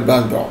left bundle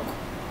branch block.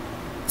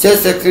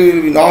 Chest X-ray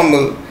will be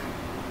normal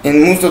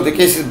in most of the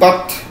cases,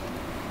 but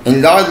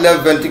enlarged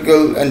left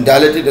ventricle and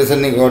dilated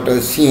ascending aorta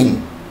is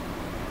seen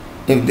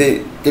if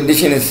the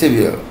condition is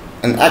severe.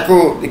 An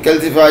echo, the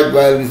calcified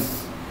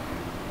valves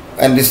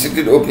and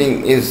restricted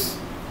opening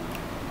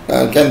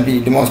can be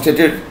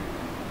demonstrated.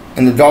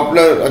 And the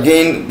Doppler,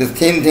 again the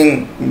same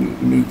thing,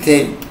 will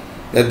say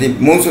that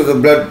most of the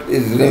blood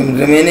is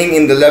remaining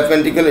in the left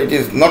ventricle, it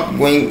is not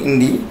going in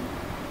the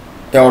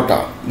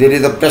aorta. There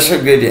is a pressure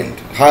gradient,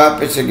 higher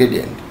pressure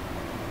gradient.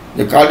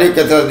 The cardiac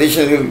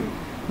catheterization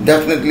will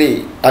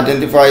definitely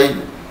identify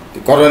the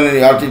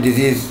coronary artery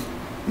disease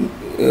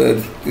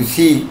to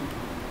see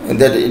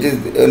that it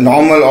is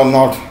normal or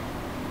not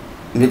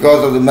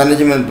because of the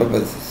management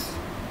purposes.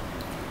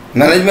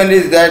 Management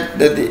is that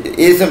the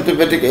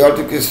asymptomatic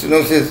aortic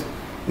stenosis,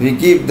 we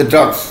give the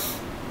drugs,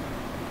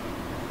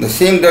 the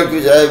same drug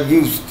which I have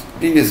used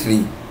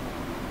previously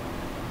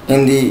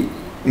in the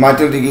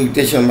mitral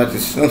regurgitation mitral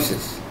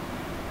stenosis,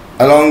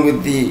 along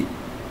with the,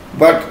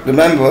 but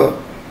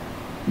remember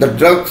the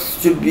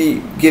drugs should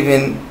be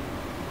given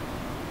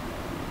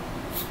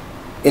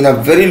in a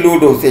very low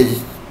dosage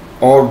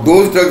or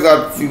those drugs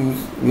are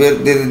used where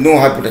there is no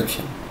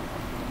hypertension.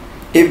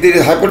 If there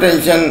is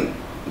hypertension,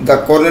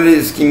 the coronary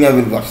ischemia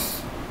will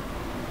worse.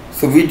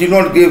 So we do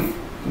not give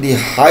the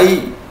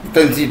high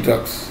potency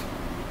drugs.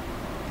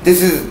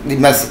 This is the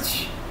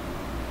message.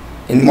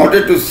 In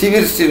moderate to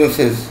severe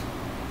stenosis,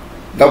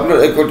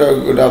 Doppler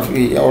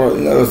echocardiogram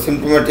or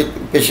symptomatic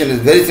patient is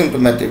very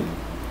symptomatic,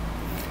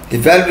 the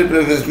valve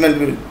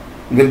replacement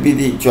will be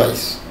the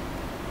choice.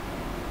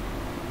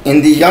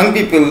 In the young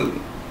people,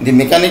 the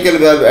mechanical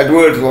valve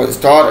Edwards or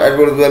star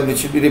Edwards valve which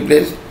should be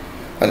replaced,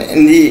 and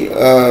in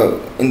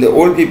the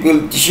old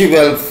people, tissue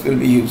valves will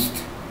be used.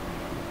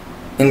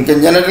 In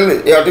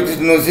congenital aortic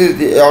stenosis,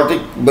 the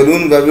aortic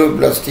balloon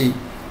valvuloplasty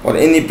or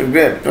any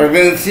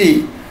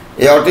pregnancy,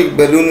 aortic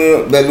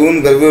balloon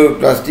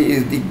valvuloplasty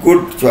is the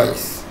good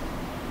choice.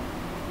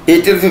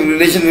 Atrial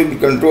fibrillation will be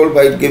controlled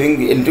by giving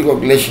the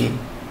anticoagulation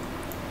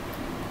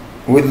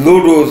with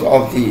low dose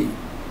of the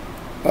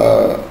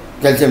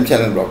calcium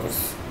channel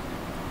blockers.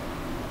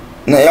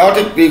 Now,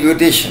 aortic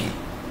regurgitation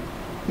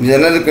is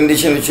another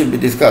condition which should be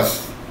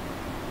discussed.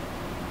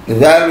 The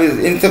valve is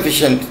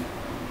insufficient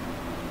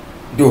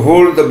to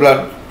hold the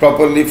blood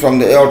properly from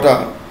the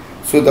aorta,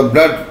 so the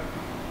blood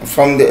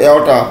from the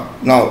aorta,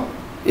 now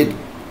it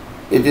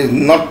is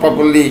not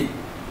properly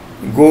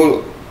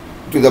go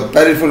to the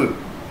peripheral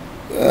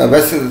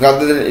vessels,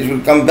 rather than it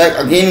will come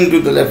back again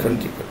into the left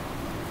ventricle.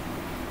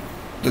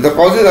 So the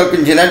causes are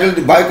congenital,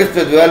 the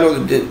bicuspid valve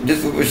or the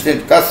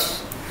disproportionate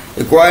cusp,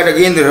 acquired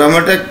again the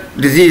rheumatic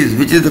disease,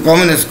 which is the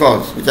commonest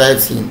cause which I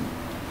have seen.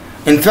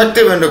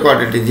 Infective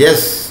endocarditis,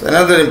 yes,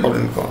 another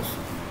important cause.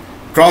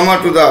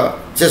 Trauma to the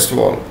chest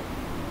wall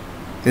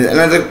is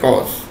another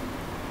cause.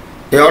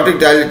 Aortic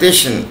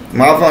dilatation,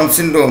 Marfan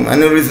syndrome,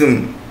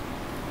 aneurysm,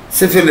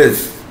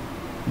 syphilis,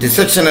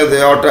 dissection of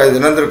the aorta is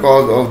another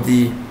cause of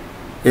the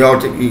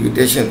aortic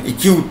regurgitation,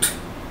 acute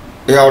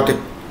aortic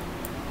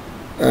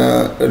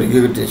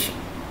regurgitation.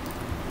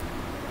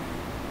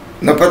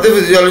 Now,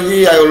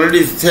 pathophysiology, I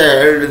already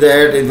said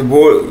that if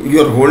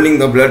you are holding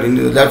the blood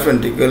into the left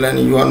ventricle and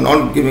you are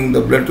not giving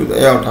the blood to the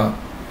aorta,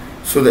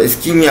 so the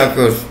ischemia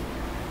occurs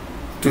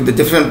to the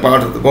different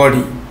part of the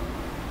body,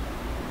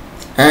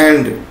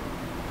 and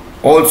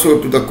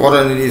also to the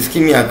coronary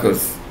ischemia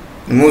occurs.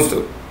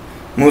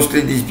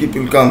 Mostly these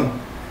people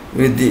come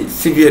with the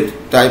severe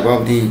type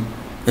of the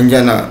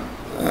angina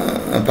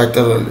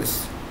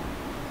pectoralis.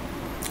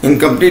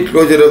 Incomplete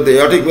closure of the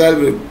aortic valve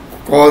will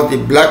cause the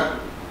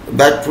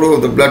backflow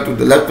of the blood to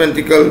the left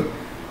ventricle.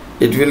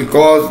 It will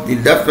cause the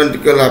left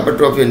ventricle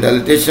hypertrophy and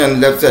dilatation,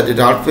 left-sided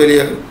heart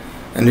failure,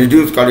 and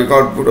reduced cardiac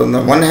output on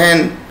the one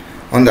hand.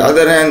 On the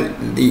other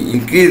hand, the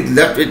increased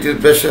left atrial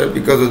pressure,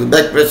 because of the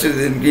back pressure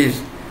is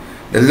increased,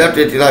 the left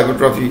atrial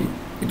hypertrophy,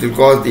 it will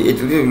cause the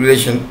atrial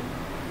fibrillation,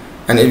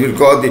 and it will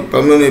cause the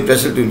pulmonary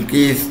pressure to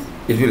increase.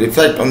 It will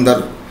affect on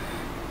the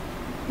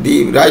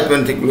right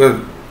ventricular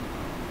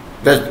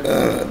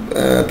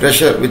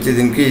pressure, which is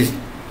increased,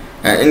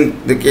 and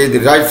in the case the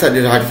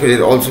right-sided heart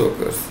failure also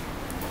occurs.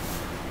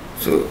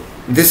 So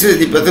this is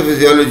the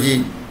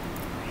pathophysiology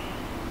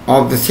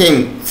of the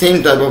same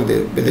type of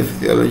the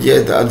pathophysiology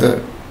as the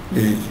other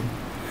diseases.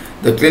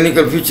 The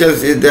clinical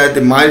features is that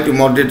the mild to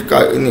moderate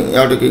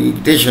aortic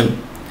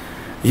regurgitation,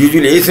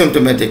 usually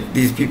asymptomatic,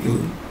 these people,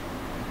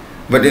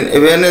 but in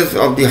awareness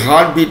of the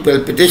heartbeat,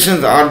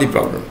 palpitations are the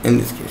problem in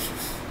these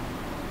cases,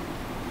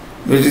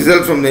 which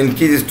result from the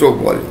increased stroke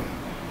volume.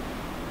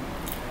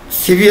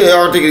 Severe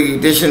aortic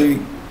regurgitation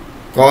will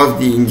cause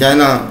the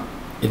angina,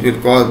 it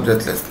will cause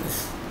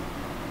breathlessness.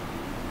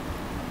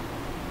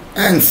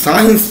 And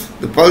signs,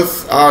 the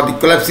pulse are the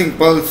collapsing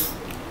pulse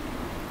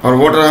or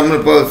water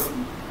hammer pulse,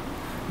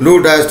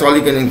 low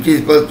diastolic and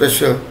increased pulse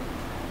pressure,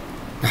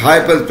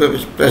 high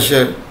pulse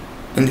pressure,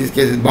 in this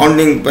case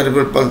bounding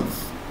peripheral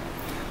pulse.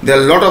 There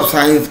are a lot of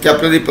signs,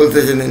 capillary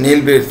pulsation in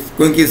nail beds,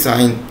 Quincke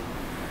sign.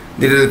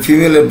 There is a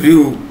femoral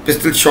brew,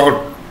 pistol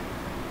shot,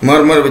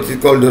 murmur, which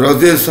is called the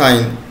Rosell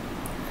sign,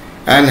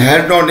 and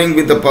head nodding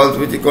with the pulse,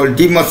 which is called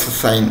Demas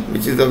sign,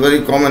 which is a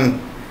very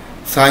common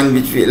sign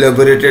which we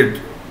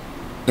elaborated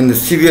in the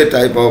severe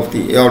type of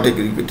the aortic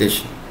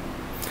regurgitation.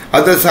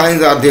 Other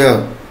signs are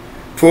there.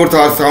 Fourth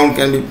heart sound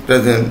can be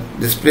present,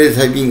 displays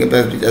heaving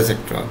capacity,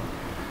 etc.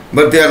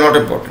 But they are not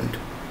important.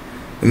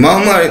 The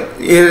murmur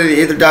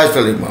is the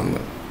diastolic murmur.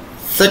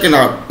 Second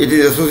heart, it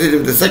is associated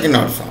with the second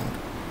heart sound.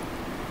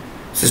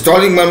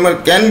 Systolic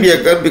murmur can be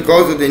occurred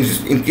because of the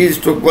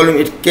increased stroke volume,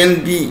 it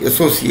can be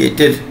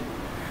associated.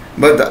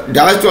 But the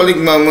diastolic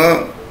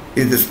murmur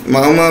is this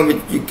murmur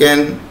which you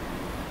can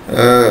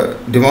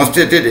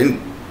demonstrate it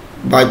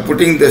by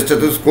putting the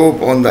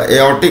stethoscope on the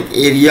aortic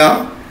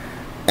area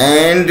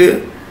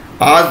and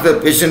ask the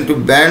patient to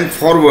bend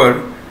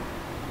forward,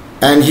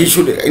 and he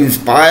should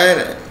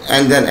inspire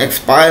and then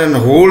expire and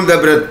hold the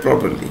breath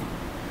properly.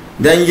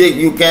 Then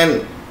you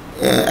can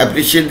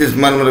appreciate this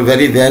murmur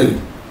very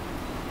well.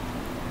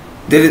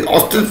 There is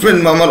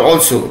ostensibly murmur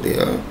also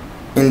there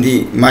in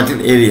the mitral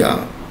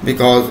area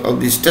because of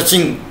the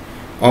stretching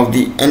of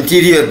the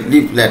anterior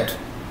leaflet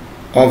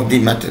of the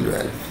mitral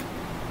valve.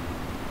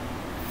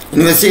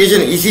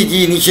 Investigation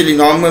ECG initially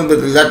normal, but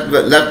the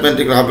left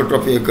ventricular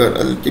hypertrophy occur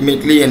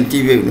ultimately and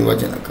T-wave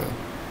inversion occur.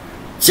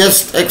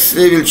 Chest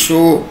X-ray will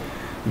show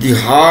the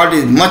heart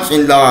is much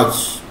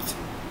enlarged.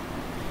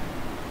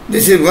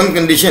 This is one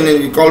condition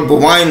we call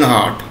bovine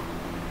heart.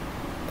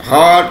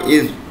 Heart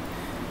is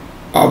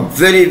a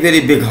very,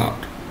 very big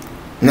heart.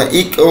 Now,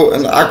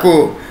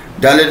 echo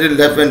dilated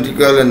left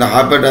ventricle and the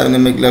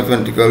hyperdynamic left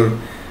ventricle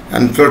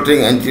and fluttering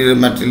anterior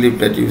mitral leaf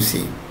that you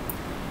see.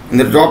 And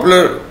the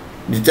Doppler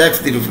detects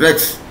the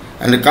reflex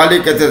and the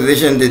cardiac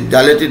catheterization, the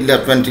dilated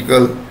left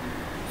ventricle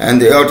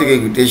and the aortic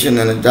agitation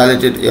and the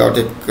dilated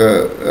aortic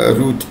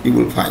root you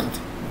will find.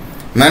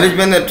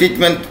 Management and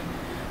treatment,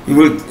 you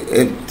will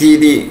see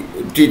the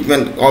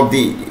treatment of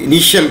the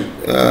initial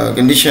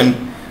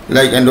condition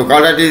like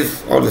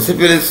endocarditis or the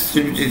syphilis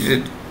should be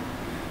treated,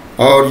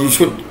 or you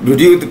should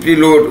reduce the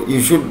preload,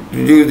 you should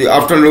reduce the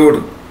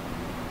afterload.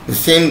 The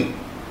same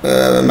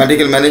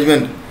medical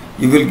management,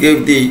 you will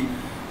give the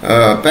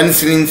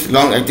penicillins,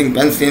 long-acting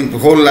penicillin for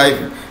whole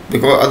life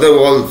because other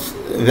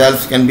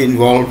valves can be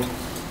involved.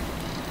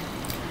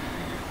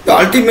 The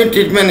ultimate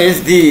treatment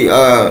is the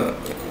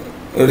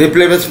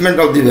replacement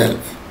of the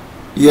valve.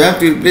 You have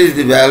to replace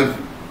the valve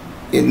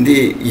in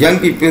the young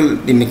people,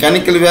 the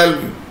mechanical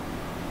valve,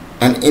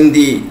 and in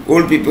the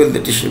old people, the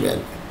tissue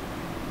valve.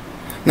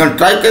 Now,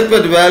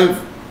 tricuspid valve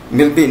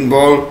will be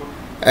involved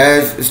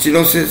as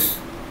stenosis,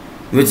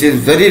 which is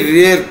very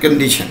rare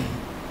condition.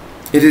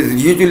 It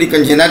is usually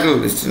congenital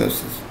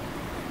stenosis,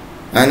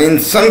 and in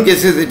some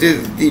cases it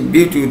is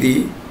due to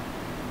the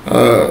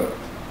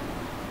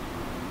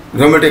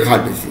rheumatic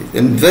heart disease.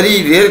 In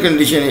very rare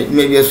condition, it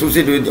may be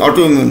associated with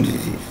autoimmune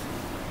disease.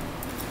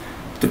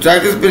 The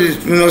tricuspid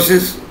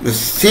stenosis, the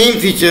same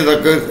features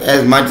occurs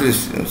as mitral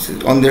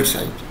stenosis on that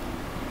side.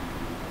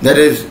 That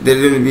is, there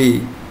will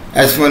be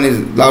S1 is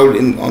loud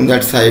on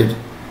that side,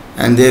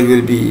 and there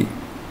will be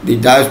the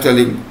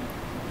diastolic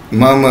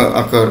murmur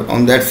occur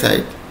on that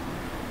side,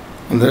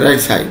 on the right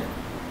side.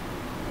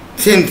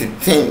 Same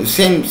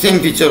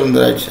feature on the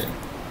right side.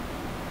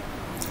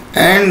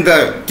 And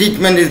the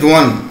treatment is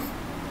one.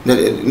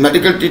 The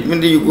medical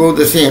treatment you go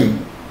the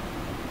same.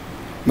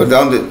 But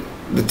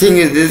the thing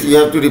is this, you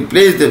have to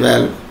replace the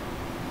valve.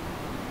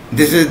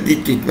 This is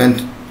the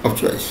treatment of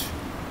choice.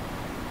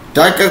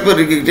 Tricuspid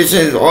regurgitation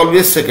is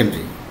always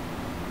secondary.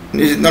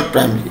 This is not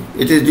primary.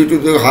 It is due to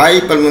the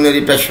high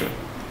pulmonary pressure.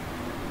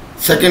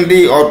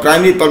 Secondary or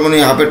primary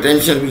pulmonary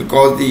hypertension will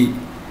cause the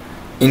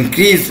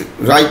increased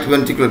right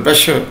ventricular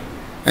pressure,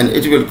 and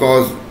it will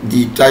cause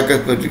the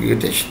tricuspid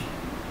regurgitation.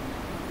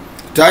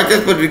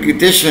 Tricuspid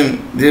regurgitation,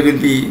 there will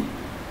be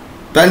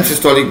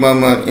pansystolic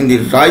murmur in the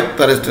right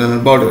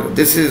parasternal border.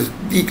 This is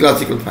the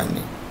classical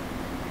finding.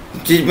 The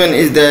treatment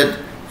is that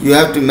you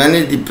have to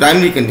manage the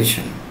primary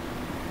condition,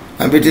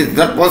 and if it is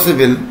not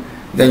possible,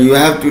 then you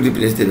have to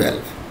replace the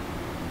valve.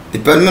 The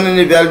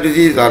pulmonary valve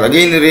disease are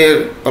again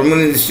rare.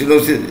 Pulmonary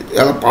stenosis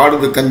are part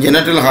of the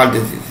congenital heart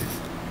diseases.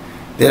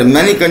 There are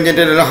many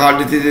congenital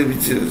heart diseases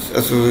which is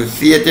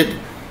associated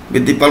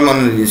with the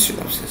pulmonary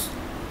stenosis.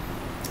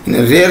 In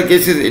rare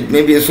cases, it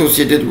may be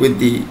associated with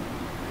the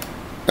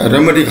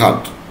rheumatic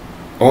heart,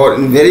 or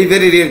in very,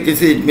 very rare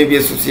cases, it may be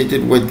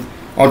associated with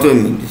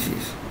autoimmune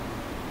disease.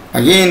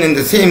 Again, in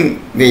the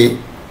same way,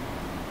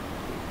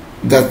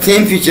 the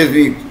same features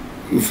we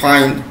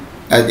find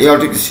as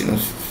aortic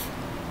stenosis.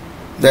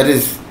 That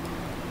is,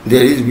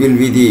 will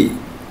be the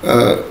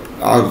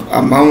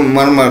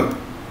murmur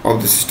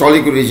of the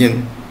systolic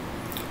region,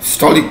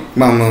 systolic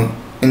murmur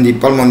in the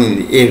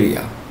pulmonary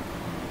area,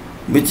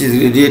 which is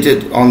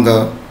radiated on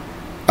the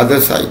other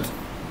side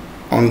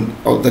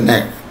of the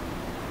neck.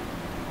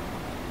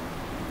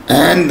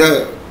 And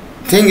the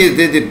thing is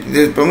that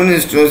the pulmonary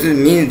stenosis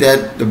means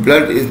that the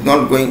blood is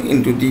not going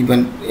into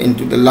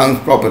the lungs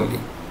properly.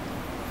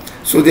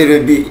 So there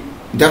will be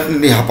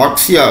definitely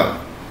hypoxia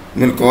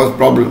will cause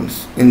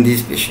problems in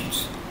these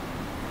patients.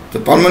 The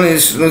pulmonary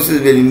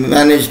stenosis will be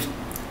managed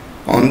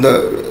on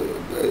the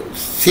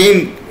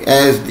same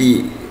as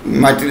the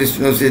mitral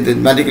stenosis. The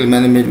medical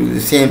management will be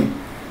the same,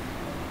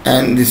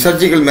 and the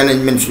surgical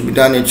management should be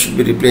done. It should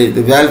be replaced.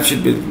 The valve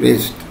should be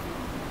replaced.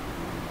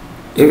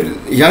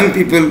 If young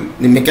people,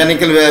 the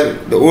mechanical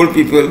valve; the old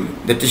people,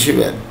 the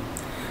tissue valve.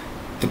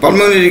 The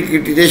pulmonary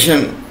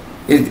regurgitation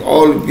is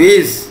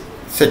always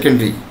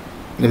secondary.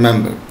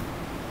 Remember,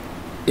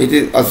 it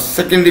is a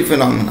secondary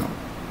phenomenon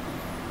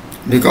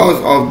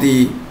because of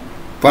the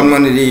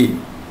pulmonary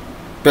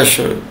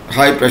pressure,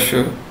 high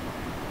pressure,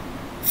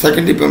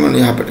 secondary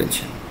pulmonary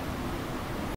hypertension.